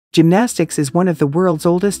Gymnastics is one of the world's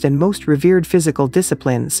oldest and most revered physical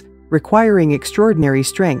disciplines, requiring extraordinary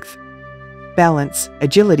strength, balance,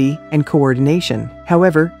 agility, and coordination.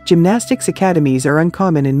 However, gymnastics academies are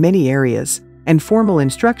uncommon in many areas, and formal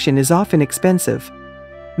instruction is often expensive,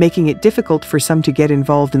 making it difficult for some to get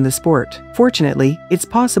involved in the sport. Fortunately, it's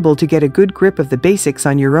possible to get a good grip of the basics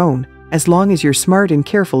on your own, as long as you're smart and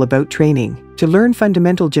careful about training. To learn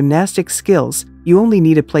fundamental gymnastics skills, you only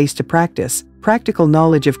need a place to practice, practical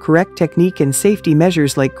knowledge of correct technique, and safety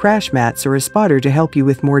measures like crash mats or a spotter to help you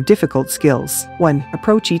with more difficult skills. 1.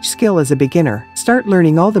 Approach each skill as a beginner. Start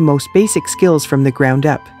learning all the most basic skills from the ground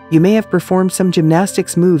up. You may have performed some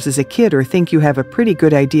gymnastics moves as a kid or think you have a pretty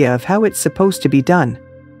good idea of how it's supposed to be done.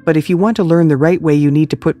 But if you want to learn the right way, you need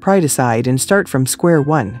to put pride aside and start from square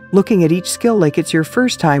one. Looking at each skill like it's your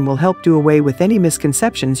first time will help do away with any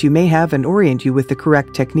misconceptions you may have and orient you with the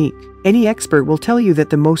correct technique. Any expert will tell you that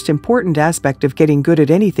the most important aspect of getting good at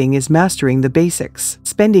anything is mastering the basics.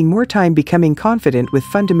 Spending more time becoming confident with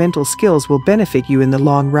fundamental skills will benefit you in the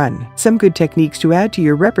long run. Some good techniques to add to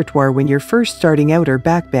your repertoire when you're first starting out are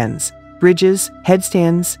back bends, bridges,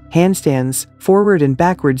 headstands, handstands, forward and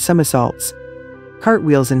backward somersaults,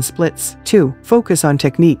 cartwheels and splits. 2. Focus on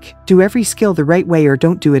technique. Do every skill the right way or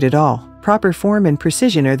don't do it at all. Proper form and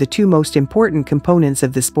precision are the two most important components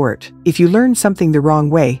of the sport. If you learn something the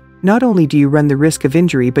wrong way, not only do you run the risk of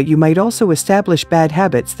injury, but you might also establish bad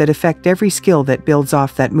habits that affect every skill that builds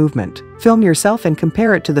off that movement. Film yourself and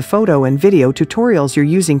compare it to the photo and video tutorials you're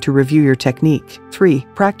using to review your technique. 3.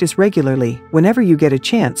 Practice regularly. Whenever you get a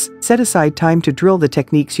chance, set aside time to drill the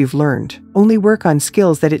techniques you've learned. Only work on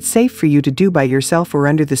skills that it's safe for you to do by yourself or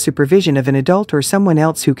under the supervision of an adult or someone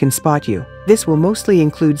else who can spot you. This will mostly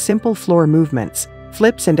include simple floor movements.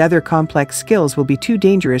 Flips and other complex skills will be too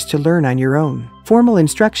dangerous to learn on your own. Formal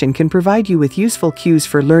instruction can provide you with useful cues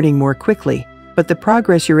for learning more quickly, but the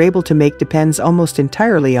progress you're able to make depends almost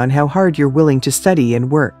entirely on how hard you're willing to study and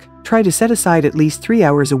work. Try to set aside at least 3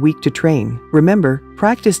 hours a week to train. Remember,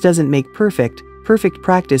 practice doesn't make perfect, perfect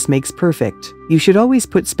practice makes perfect. You should always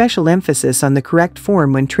put special emphasis on the correct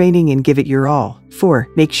form when training and give it your all. 4.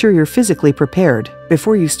 Make sure you're physically prepared.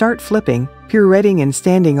 Before you start flipping, pirouetting and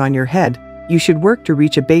standing on your head, you should work to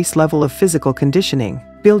reach a base level of physical conditioning.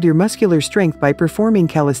 Build your muscular strength by performing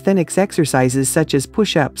calisthenics exercises such as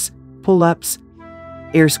push-ups, pull-ups,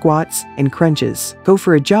 air squats, and crunches. Go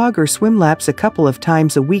for a jog or swim laps a couple of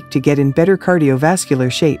times a week to get in better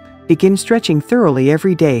cardiovascular shape. Begin stretching thoroughly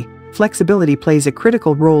every day. Flexibility plays a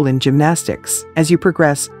critical role in gymnastics. As you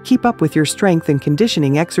progress, keep up with your strength and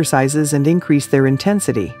conditioning exercises and increase their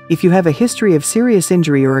intensity. If you have a history of serious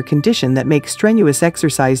injury or a condition that makes strenuous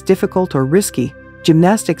exercise difficult or risky,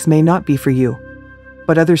 gymnastics may not be for you.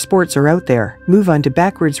 But other sports are out there. Move on to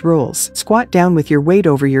backwards rolls. Squat down with your weight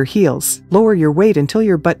over your heels. Lower your weight until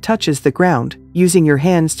your butt touches the ground, using your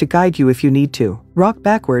hands to guide you if you need to. Rock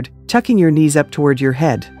backward, tucking your knees up toward your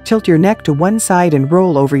head. Tilt your neck to one side and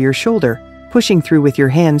roll over your shoulder, pushing through with your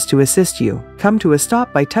hands to assist you. Come to a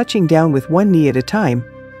stop by touching down with one knee at a time,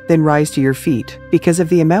 then rise to your feet. Because of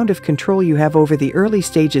the amount of control you have over the early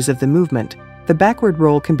stages of the movement, the backward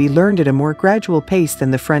roll can be learned at a more gradual pace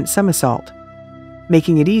than the front somersault,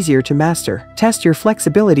 making it easier to master. Test your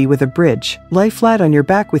flexibility with a bridge. Lie flat on your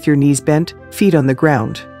back with your knees bent, feet on the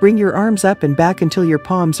ground. Bring your arms up and back until your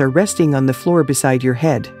palms are resting on the floor beside your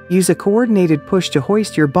head. Use a coordinated push to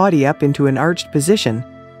hoist your body up into an arched position,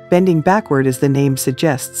 bending backward as the name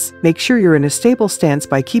suggests. Make sure you're in a stable stance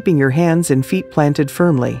by keeping your hands and feet planted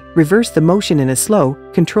firmly. Reverse the motion in a slow,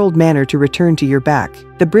 controlled manner to return to your back.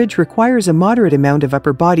 The bridge requires a moderate amount of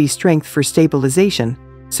upper body strength for stabilization,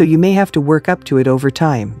 so you may have to work up to it over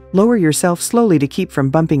time. Lower yourself slowly to keep from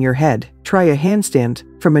bumping your head. Try a handstand.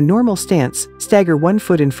 From a normal stance, stagger one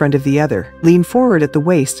foot in front of the other. Lean forward at the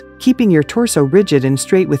waist, keeping your torso rigid and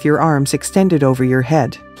straight with your arms extended over your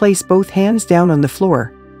head. Place both hands down on the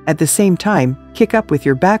floor. At the same time, kick up with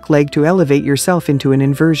your back leg to elevate yourself into an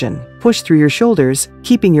inversion. Push through your shoulders,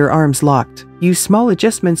 keeping your arms locked. Use small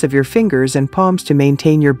adjustments of your fingers and palms to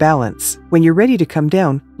maintain your balance. When you're ready to come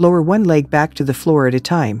down, lower one leg back to the floor at a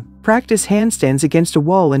time. Practice handstands against a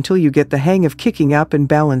wall until you get the hang of kicking up and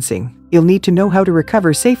balancing. You'll need to know how to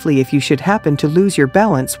recover safely if you should happen to lose your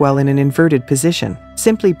balance while in an inverted position.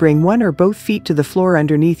 Simply bring one or both feet to the floor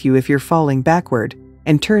underneath you if you're falling backward,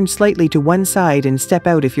 and turn slightly to one side and step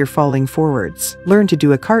out if you're falling forwards. Learn to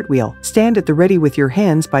do a cartwheel. Stand at the ready with your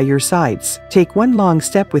hands by your sides. Take one long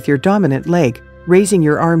step with your dominant leg, raising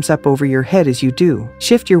your arms up over your head as you do.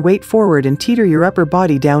 Shift your weight forward and teeter your upper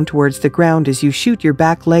body down towards the ground as you shoot your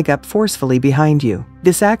back leg up forcefully behind you.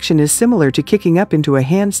 This action is similar to kicking up into a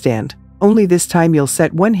handstand, only this time you'll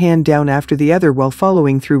set one hand down after the other while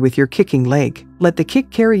following through with your kicking leg. Let the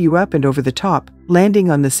kick carry you up and over the top,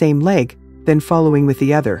 landing on the same leg, then following with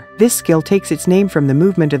the other. This skill takes its name from the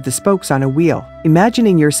movement of the spokes on a wheel.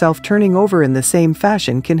 Imagining yourself turning over in the same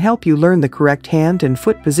fashion can help you learn the correct hand and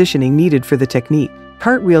foot positioning needed for the technique.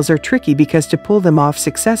 Cartwheels are tricky because to pull them off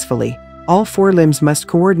successfully, all four limbs must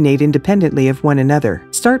coordinate independently of one another.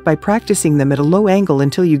 Start by practicing them at a low angle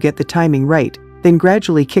until you get the timing right, then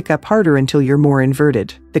gradually kick up harder until you're more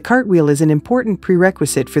inverted. The cartwheel is an important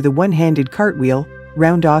prerequisite for the one-handed cartwheel,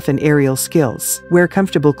 round-off and aerial skills. Wear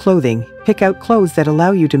comfortable clothing. Pick out clothes that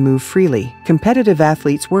allow you to move freely. Competitive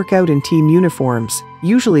athletes work out in team uniforms,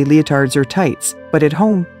 usually leotards or tights, but at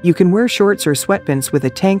home, you can wear shorts or sweatpants with a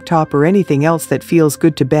tank top or anything else that feels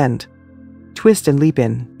good to bend, twist and leap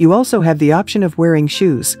in. You also have the option of wearing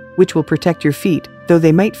shoes, which will protect your feet, though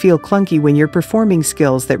they might feel clunky when you're performing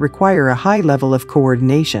skills that require a high level of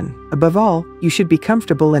coordination. Above all, you should be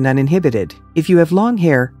comfortable and uninhibited. If you have long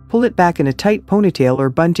hair, pull it back in a tight ponytail or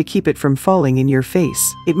bun to keep it from falling in your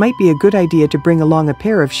face. It might be a good idea to bring along a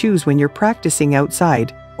pair of shoes when you're practicing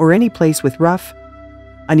outside, or any place with rough,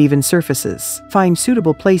 uneven surfaces. Find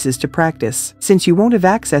suitable places to practice. Since you won't have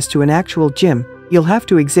access to an actual gym, you'll have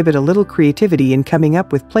to exhibit a little creativity in coming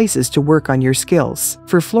up with places to work on your skills.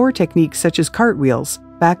 For floor techniques such as cartwheels,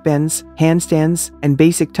 backbends, handstands, and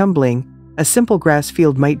basic tumbling, a simple grass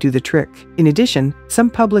field might do the trick. In addition, some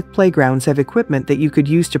public playgrounds have equipment that you could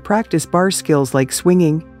use to practice bar skills like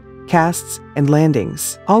swinging, casts, and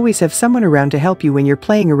landings. Always have someone around to help you when you're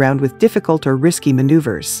playing around with difficult or risky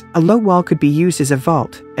maneuvers. A low wall could be used as a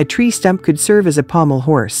vault. A tree stump could serve as a pommel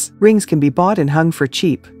horse. Rings can be bought and hung for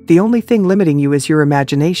cheap. The only thing limiting you is your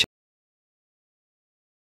imagination.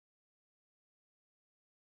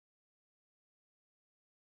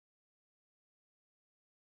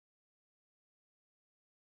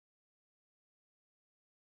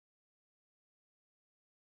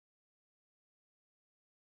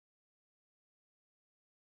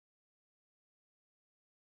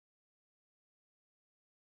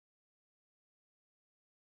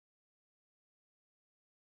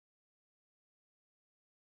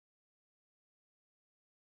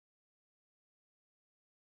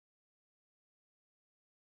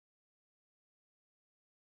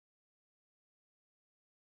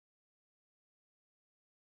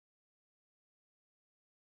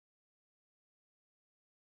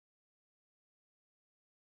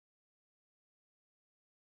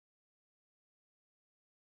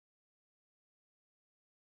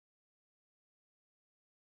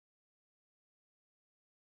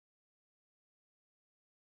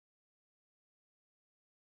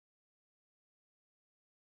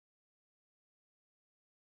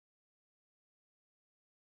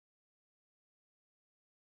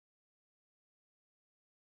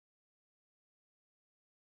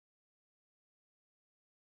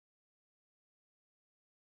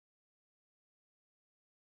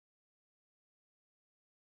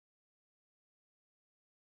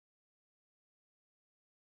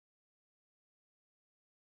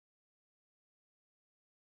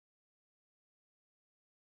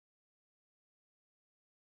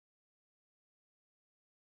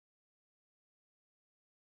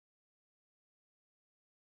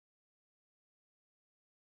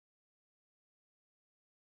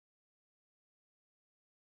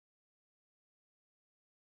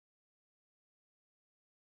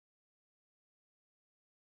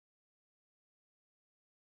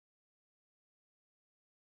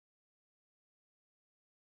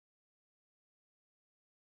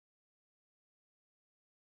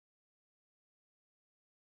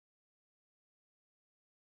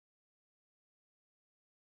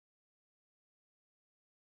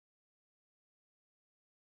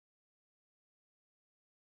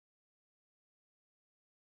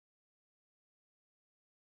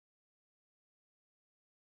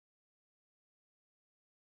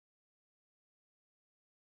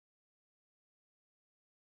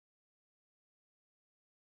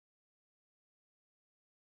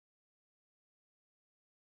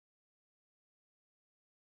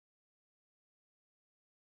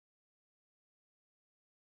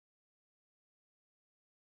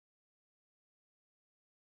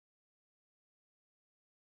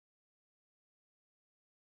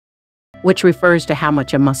 which refers to how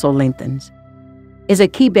much a muscle lengthens. is a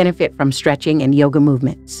key benefit from stretching and yoga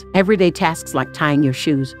movements. Everyday tasks like tying your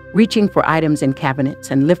shoes, reaching for items in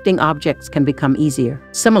cabinets, and lifting objects can become easier.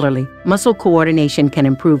 Similarly, muscle coordination can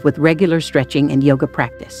improve with regular stretching and yoga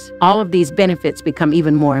practice. All of these benefits become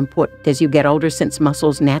even more important as you get older since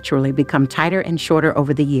muscles naturally become tighter and shorter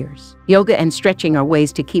over the years. Yoga and stretching are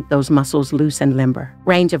ways to keep those muscles loose and limber.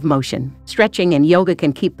 Range of motion. Stretching and yoga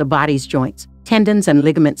can keep the body's joints, tendons, and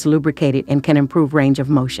ligaments lubricated and can improve range of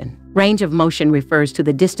motion. Range of motion refers to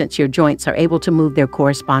the distance your joints are able to move their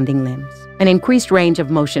corresponding limbs. An increased range of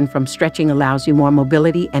motion from stretching allows you more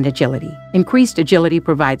mobility and agility. Increased agility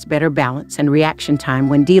provides better balance and reaction time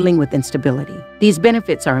when dealing with instability. These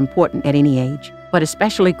benefits are important at any age, but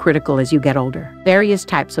especially critical as you get older. Various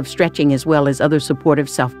types of stretching as well as other supportive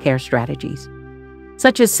self-care strategies,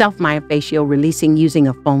 such as self-myofascial releasing using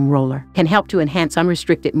a foam roller, can help to enhance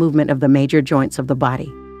unrestricted movement of the major joints of the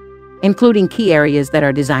body, including key areas that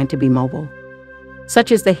are designed to be mobile,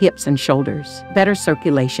 such as the hips and shoulders. Better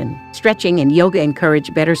circulation. Stretching and yoga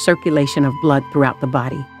encourage better circulation of blood throughout the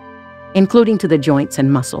body, including to the joints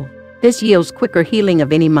and muscle. This yields quicker healing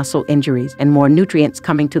of any muscle injuries and more nutrients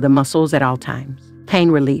coming to the muscles at all times. Pain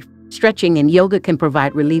relief. Stretching and yoga can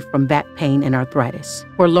provide relief from back pain and arthritis.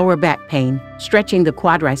 For lower back pain, stretching the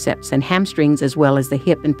quadriceps and hamstrings as well as the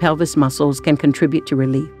hip and pelvis muscles can contribute to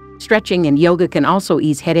relief. Stretching and yoga can also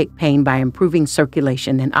ease headache pain by improving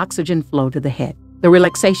circulation and oxygen flow to the head. The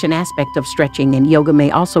relaxation aspect of stretching and yoga may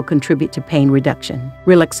also contribute to pain reduction.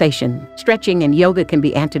 Relaxation. Stretching and yoga can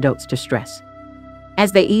be antidotes to stress,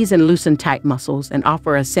 as they ease and loosen tight muscles and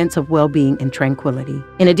offer a sense of well-being and tranquility.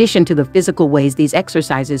 In addition to the physical ways these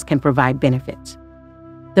exercises can provide benefits,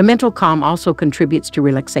 the mental calm also contributes to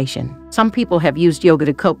relaxation. Some people have used yoga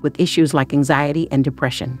to cope with issues like anxiety and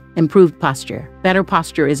depression. Improved posture. Better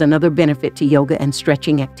posture is another benefit to yoga and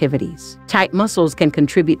stretching activities. Tight muscles can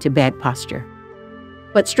contribute to bad posture,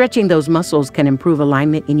 but stretching those muscles can improve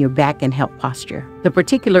alignment in your back and help posture. The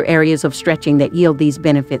particular areas of stretching that yield these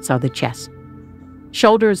benefits are the chest,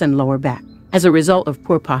 shoulders, and lower back. As a result of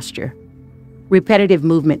poor posture, repetitive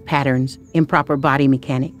movement patterns, improper body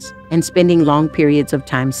mechanics, and spending long periods of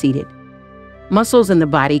time seated, muscles in the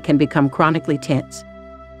body can become chronically tense,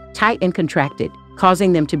 tight, and contracted,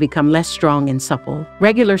 causing them to become less strong and supple.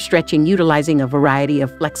 Regular stretching utilizing a variety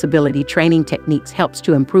of flexibility training techniques helps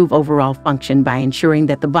to improve overall function by ensuring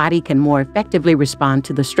that the body can more effectively respond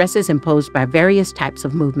to the stresses imposed by various types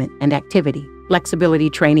of movement and activity. Flexibility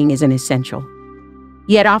training is an essential,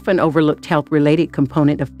 yet often overlooked health-related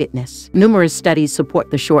component of fitness. Numerous studies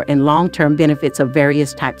support the short and long-term benefits of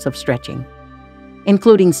various types of stretching,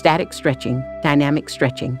 including static stretching, dynamic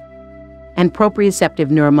stretching, and proprioceptive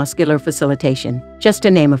neuromuscular facilitation, just to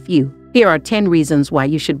name a few. Here are 10 reasons why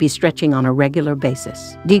you should be stretching on a regular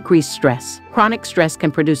basis. Decreased stress. Chronic stress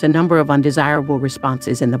can produce a number of undesirable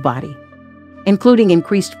responses in the body, including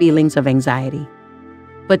increased feelings of anxiety,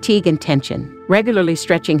 fatigue, and tension. Regularly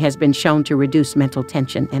stretching has been shown to reduce mental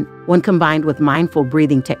tension and, when combined with mindful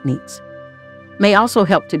breathing techniques, may also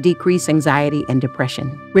help to decrease anxiety and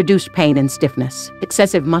depression. Reduced pain and stiffness.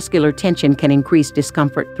 Excessive muscular tension can increase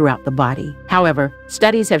discomfort throughout the body. However,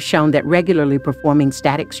 studies have shown that regularly performing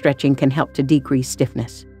static stretching can help to decrease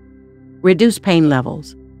stiffness, reduce pain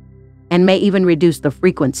levels, and may even reduce the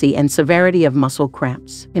frequency and severity of muscle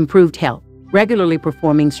cramps. Improved health. Regularly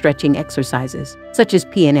performing stretching exercises, such as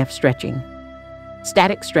PNF stretching,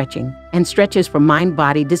 static stretching, and stretches for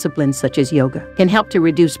mind-body disciplines such as yoga, can help to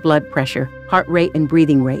reduce blood pressure, heart rate, and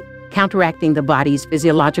breathing rate, counteracting the body's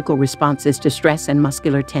physiological responses to stress and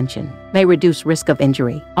muscular tension. May reduce risk of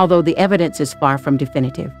injury. Although the evidence is far from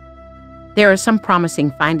definitive, there are some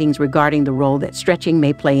promising findings regarding the role that stretching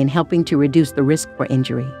may play in helping to reduce the risk for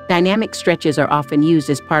injury. Dynamic stretches are often used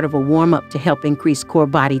as part of a warm-up to help increase core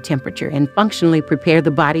body temperature and functionally prepare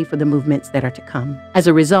the body for the movements that are to come. As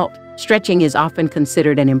a result, stretching is often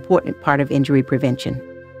considered an important part of injury prevention,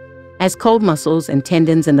 as cold muscles and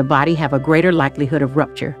tendons in the body have a greater likelihood of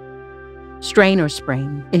rupture, strain, or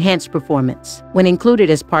sprain. Enhanced performance. When included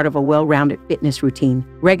as part of a well-rounded fitness routine,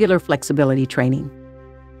 regular flexibility training,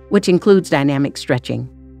 which includes dynamic stretching,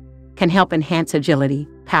 can help enhance agility,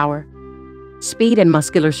 power, speed, and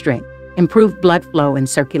muscular strength. Improve blood flow and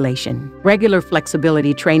circulation. Regular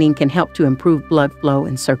flexibility training can help to improve blood flow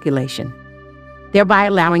and circulation, thereby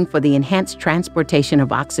allowing for the enhanced transportation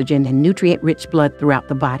of oxygen and nutrient-rich blood throughout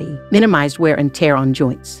the body. Minimized wear and tear on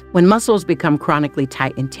joints. When muscles become chronically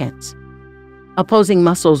tight and tense, opposing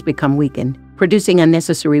muscles become weakened, producing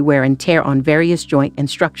unnecessary wear and tear on various joint and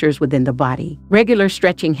structures within the body. Regular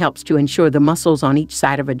stretching helps to ensure the muscles on each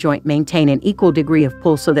side of a joint maintain an equal degree of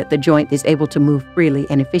pull so that the joint is able to move freely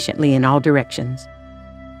and efficiently in all directions.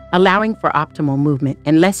 allowing for optimal movement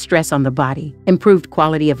and less stress on the body, improved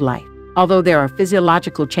quality of life. Although there are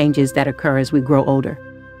physiological changes that occur as we grow older,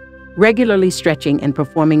 regularly stretching and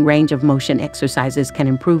performing range of motion exercises can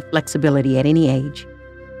improve flexibility at any age,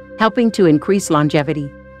 helping to increase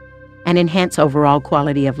longevity and enhance overall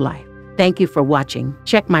quality of life. Thank you for watching.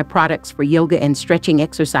 Check my products for yoga and stretching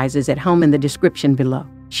exercises at home in the description below.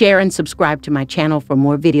 Share and subscribe to my channel for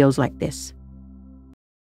more videos like this.